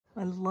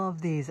I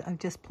love these. I've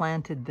just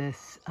planted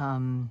this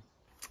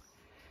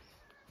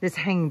this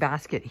hanging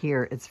basket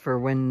here. It's for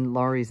when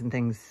lorries and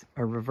things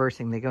are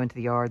reversing. They go into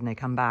the yard and they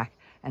come back,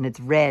 and it's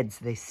red,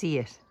 so they see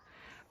it.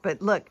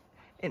 But look,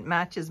 it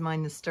matches my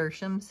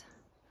nasturtiums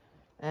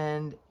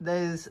and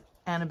those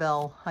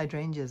Annabelle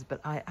hydrangeas, but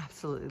I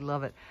absolutely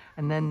love it.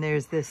 And then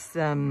there's this,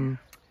 oh,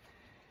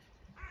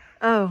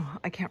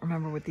 I can't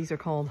remember what these are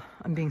called.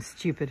 I'm being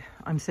stupid.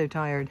 I'm so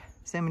tired.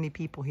 So many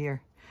people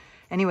here.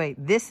 Anyway,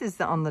 this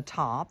is on the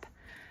top.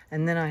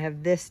 And then I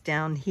have this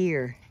down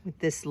here with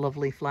this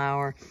lovely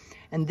flower.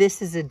 And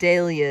this is a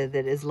dahlia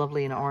that is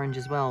lovely in orange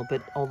as well,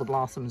 but all the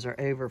blossoms are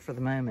over for the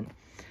moment.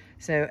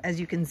 So as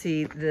you can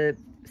see, the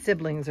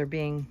siblings are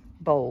being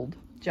bold.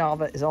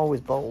 Java is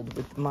always bold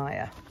with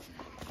Maya.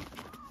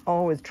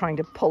 Always trying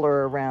to pull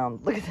her around.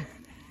 Look at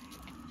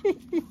that.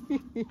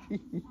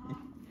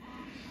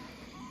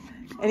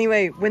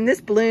 Anyway, when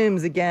this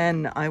blooms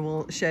again, I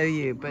will show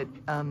you. But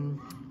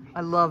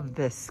I love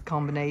this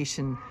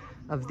combination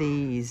of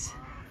these.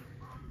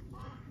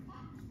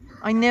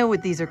 I know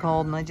what these are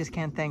called and I just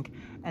can't think.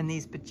 And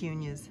these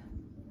petunias.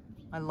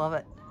 I love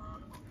it.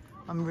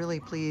 I'm really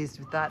pleased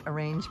with that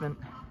arrangement.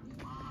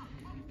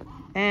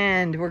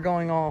 And we're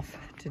going off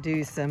to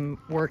do some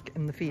work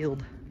in the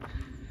field.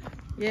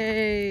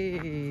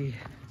 Yay!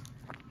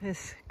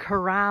 This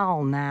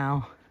corral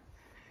now.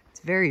 It's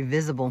very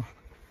visible.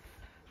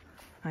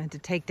 I had to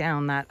take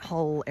down that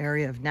whole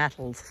area of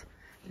nettles.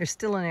 There's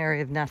still an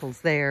area of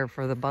nettles there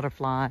for the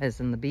butterflies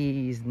and the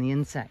bees and the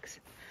insects.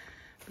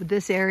 But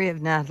this area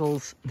of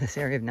nettles, this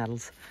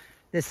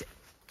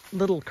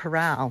little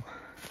corral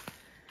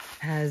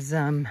has,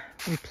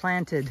 we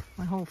planted,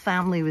 my whole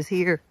family was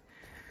here.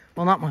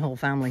 Well, not my whole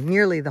family,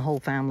 nearly the whole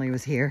family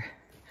was here.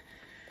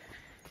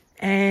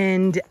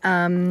 And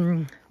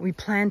we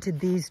planted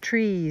these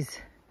trees.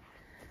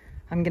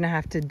 I'm gonna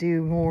have to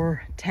do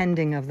more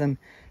tending of them.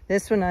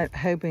 This one I'm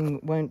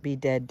hoping won't be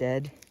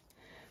dead,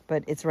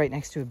 but it's right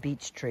next to a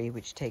beech tree,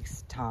 which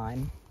takes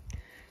time.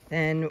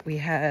 Then we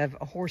have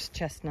a horse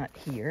chestnut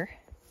here.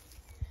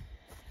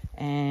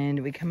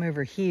 And we come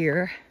over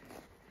here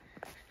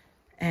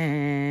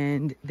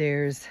and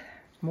there's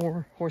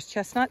more horse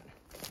chestnut.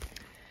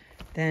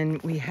 Then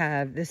we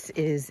have, this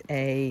is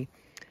a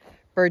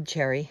bird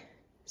cherry.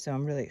 So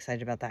I'm really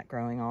excited about that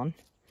growing on.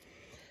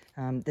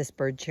 This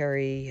bird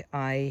cherry,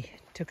 I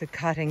took a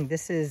cutting.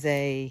 This is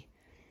a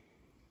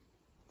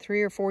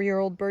 3 or 4 year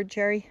old bird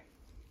cherry.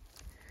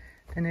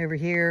 And over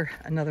here,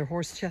 another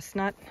horse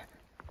chestnut,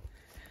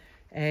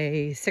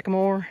 a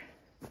sycamore.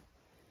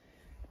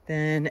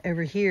 Then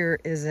over here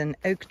is an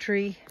oak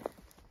tree.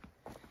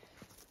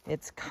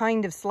 It's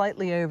kind of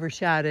slightly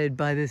overshadowed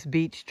by this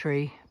beech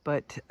tree,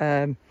 but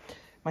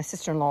my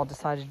sister-in-law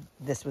decided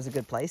this was a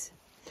good place.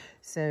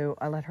 So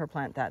I let her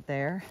plant that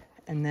there.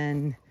 And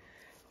then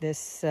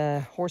this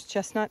horse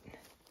chestnut.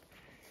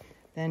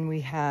 Then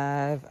we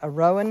have a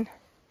rowan.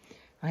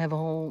 I have a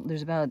whole,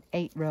 there's about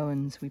 8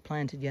 rowans we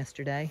planted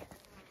yesterday.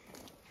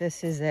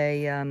 This is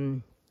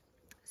a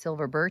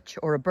silver birch,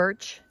 or a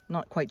birch,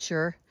 not quite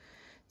sure.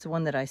 It's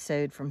one that I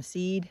sowed from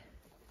seed.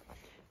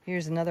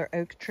 Here's another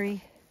oak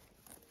tree.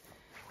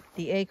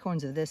 The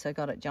acorns of this I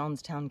got at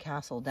Johnstown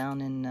Castle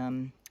down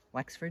in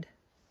Wexford.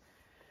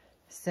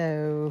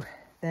 So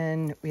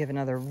then we have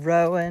another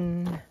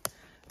rowan,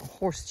 a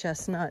horse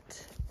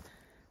chestnut,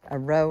 a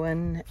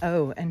rowan.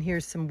 Oh, and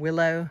here's some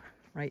willow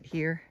right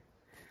here.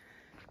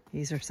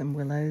 These are some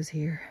willows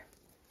here.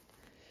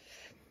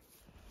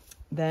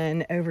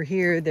 Then over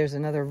here, there's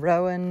another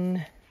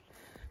rowan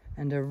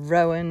and a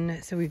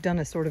rowan. So we've done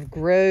a sort of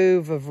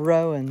grove of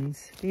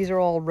rowans. These are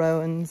all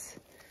rowans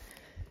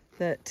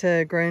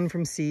that grown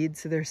from seed,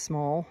 so they're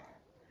small.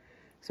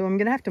 So I'm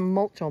gonna have to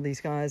mulch all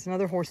these guys.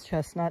 Another horse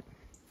chestnut.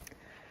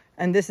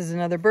 And this is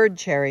another bird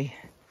cherry.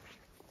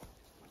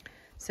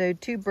 So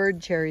 2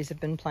 bird cherries have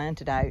been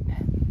planted out.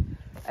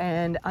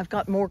 And I've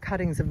got more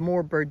cuttings of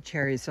more bird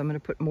cherries, so I'm gonna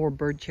put more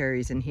bird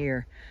cherries in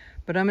here.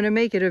 But I'm gonna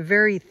make it a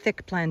very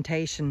thick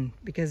plantation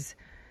because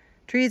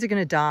trees are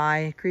gonna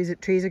die,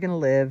 trees are gonna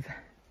live.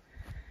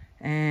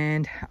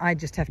 And I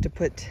just have to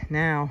put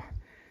now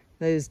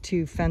those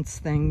 2 fence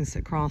things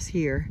across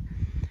here.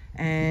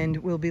 And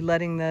we'll be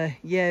letting the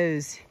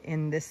ewes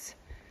in this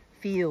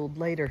field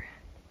later.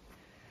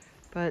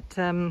 But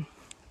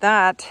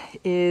that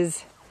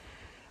is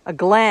a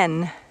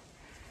glen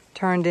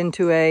turned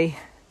into a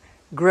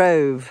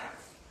grove,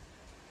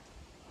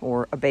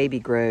 or a baby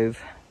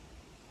grove,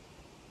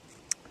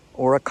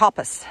 or a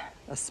coppice,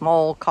 a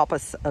small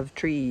coppice of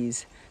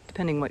trees,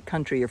 depending what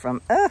country you're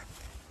from.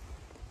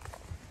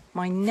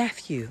 My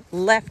nephew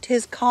left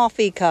his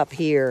coffee cup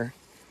here.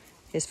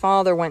 His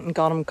father went and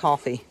got him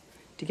coffee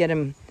to get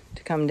him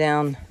to come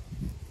down.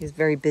 He's a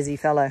very busy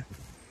fellow.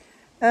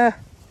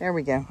 There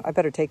we go. I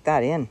better take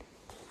that in.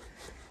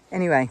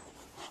 Anyway,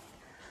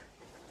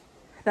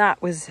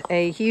 that was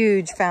a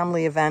huge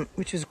family event,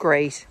 which was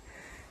great.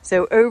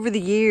 So over the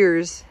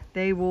years,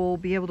 they will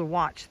be able to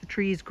watch the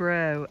trees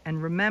grow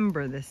and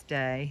remember this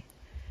day.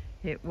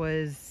 It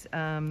was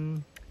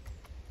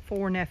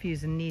 4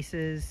 nephews and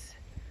nieces,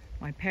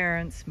 my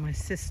parents, my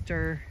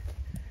sister,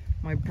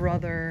 my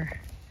brother,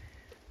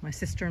 my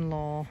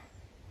sister-in-law.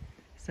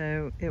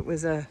 So it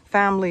was a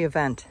family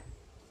event.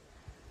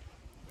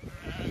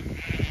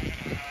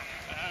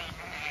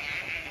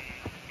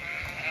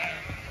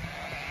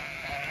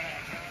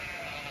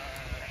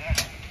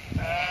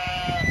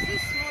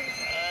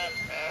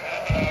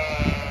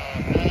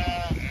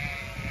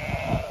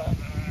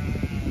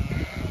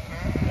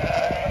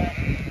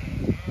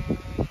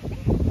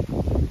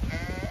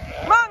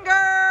 Come on,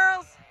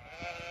 girls!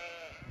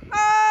 Come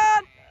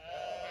on!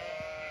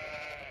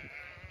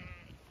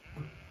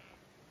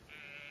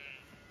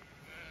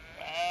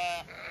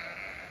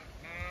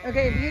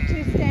 Okay, if you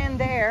two stand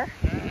there.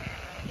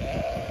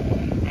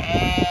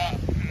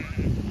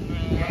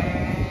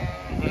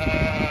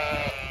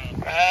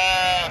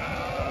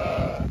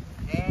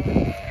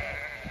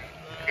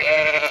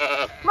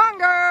 Come on,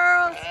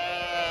 girls!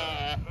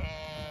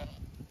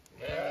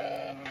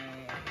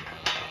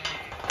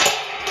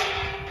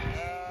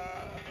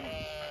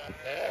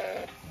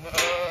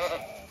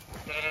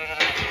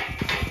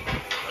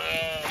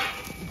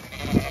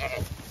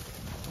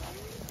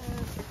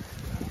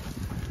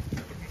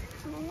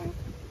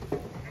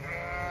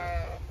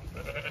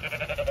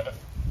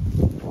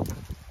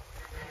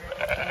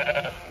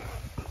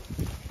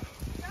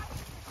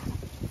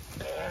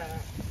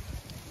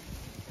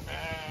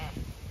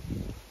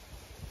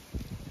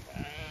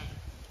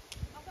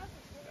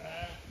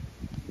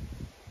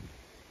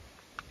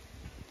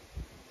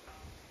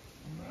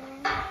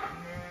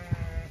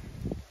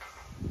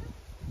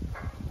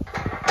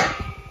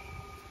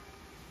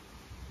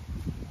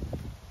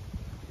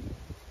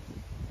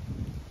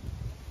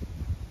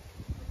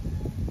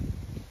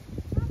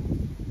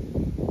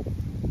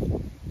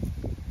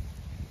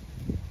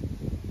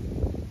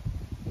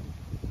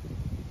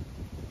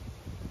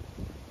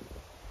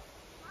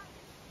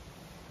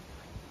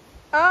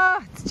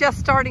 Ah, it's just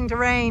starting to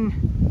rain.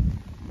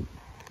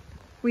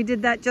 We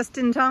did that just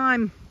in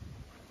time.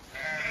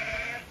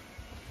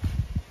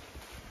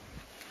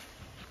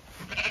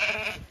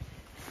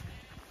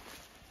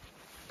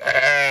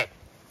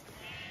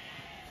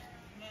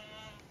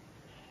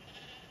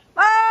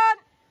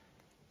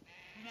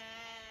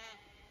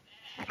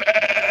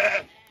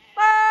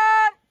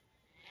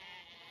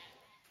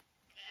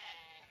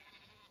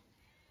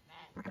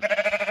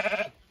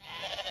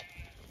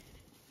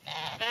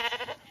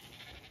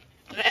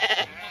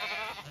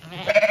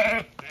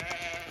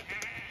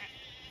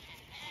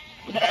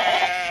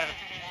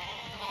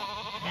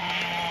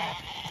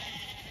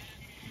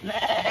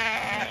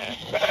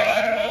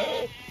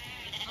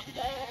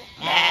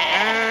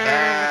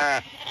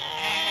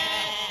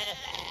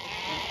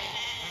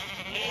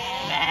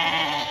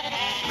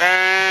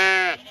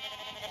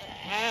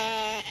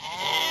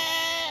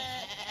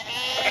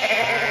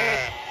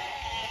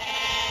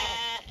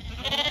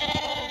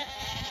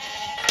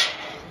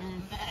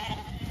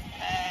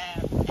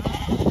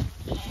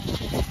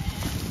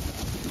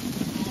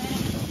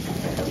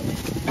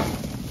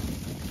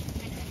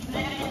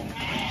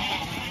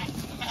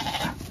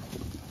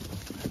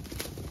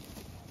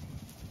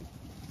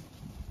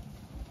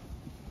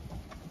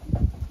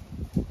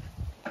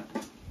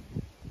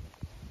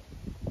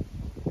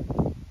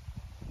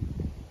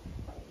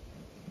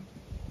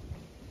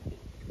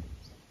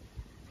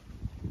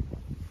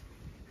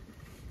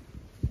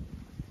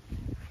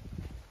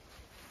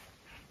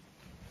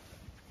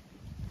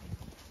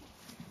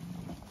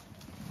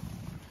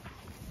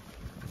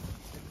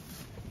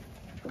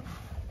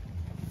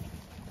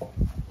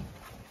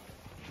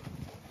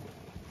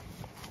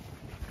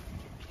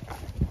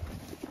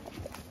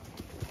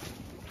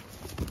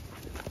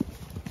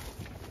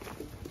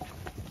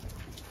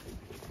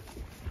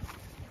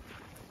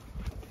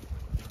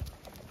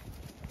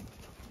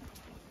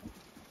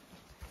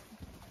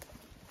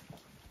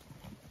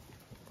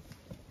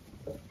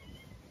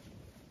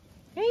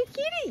 Hey,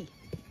 kitty.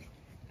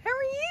 How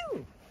are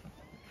you?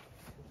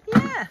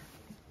 Yeah.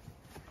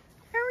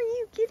 How are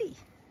you, kitty?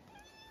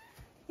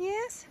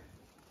 Yes?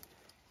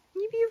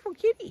 You beautiful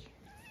kitty.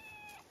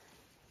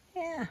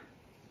 Yeah.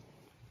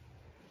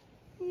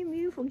 You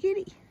beautiful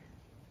kitty.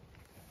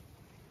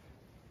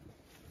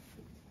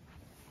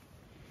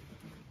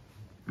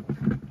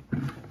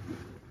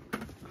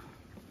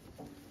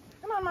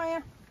 Come on,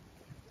 Maya.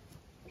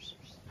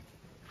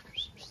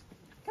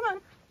 Come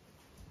on.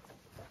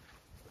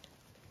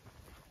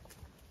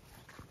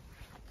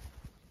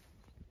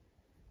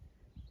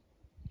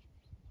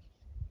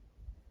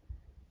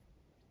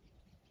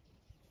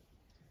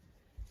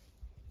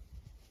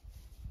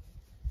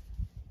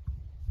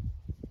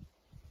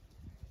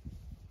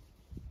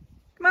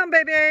 Come on,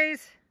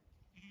 babies.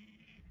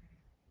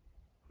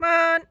 Come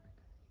on.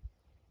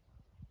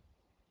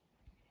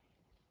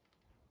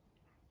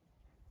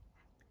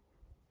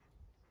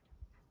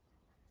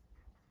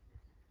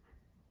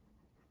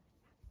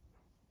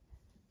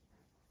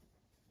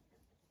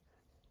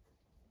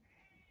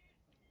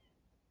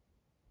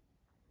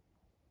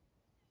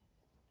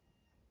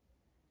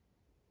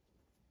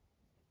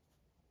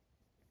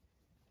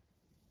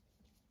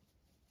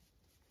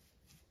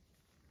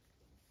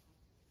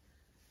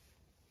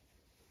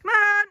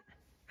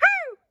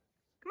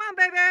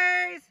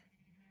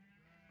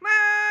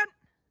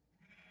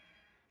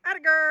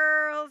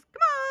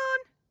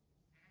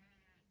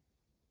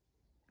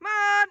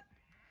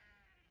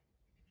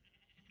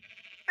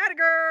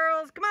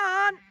 girls. Come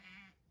on.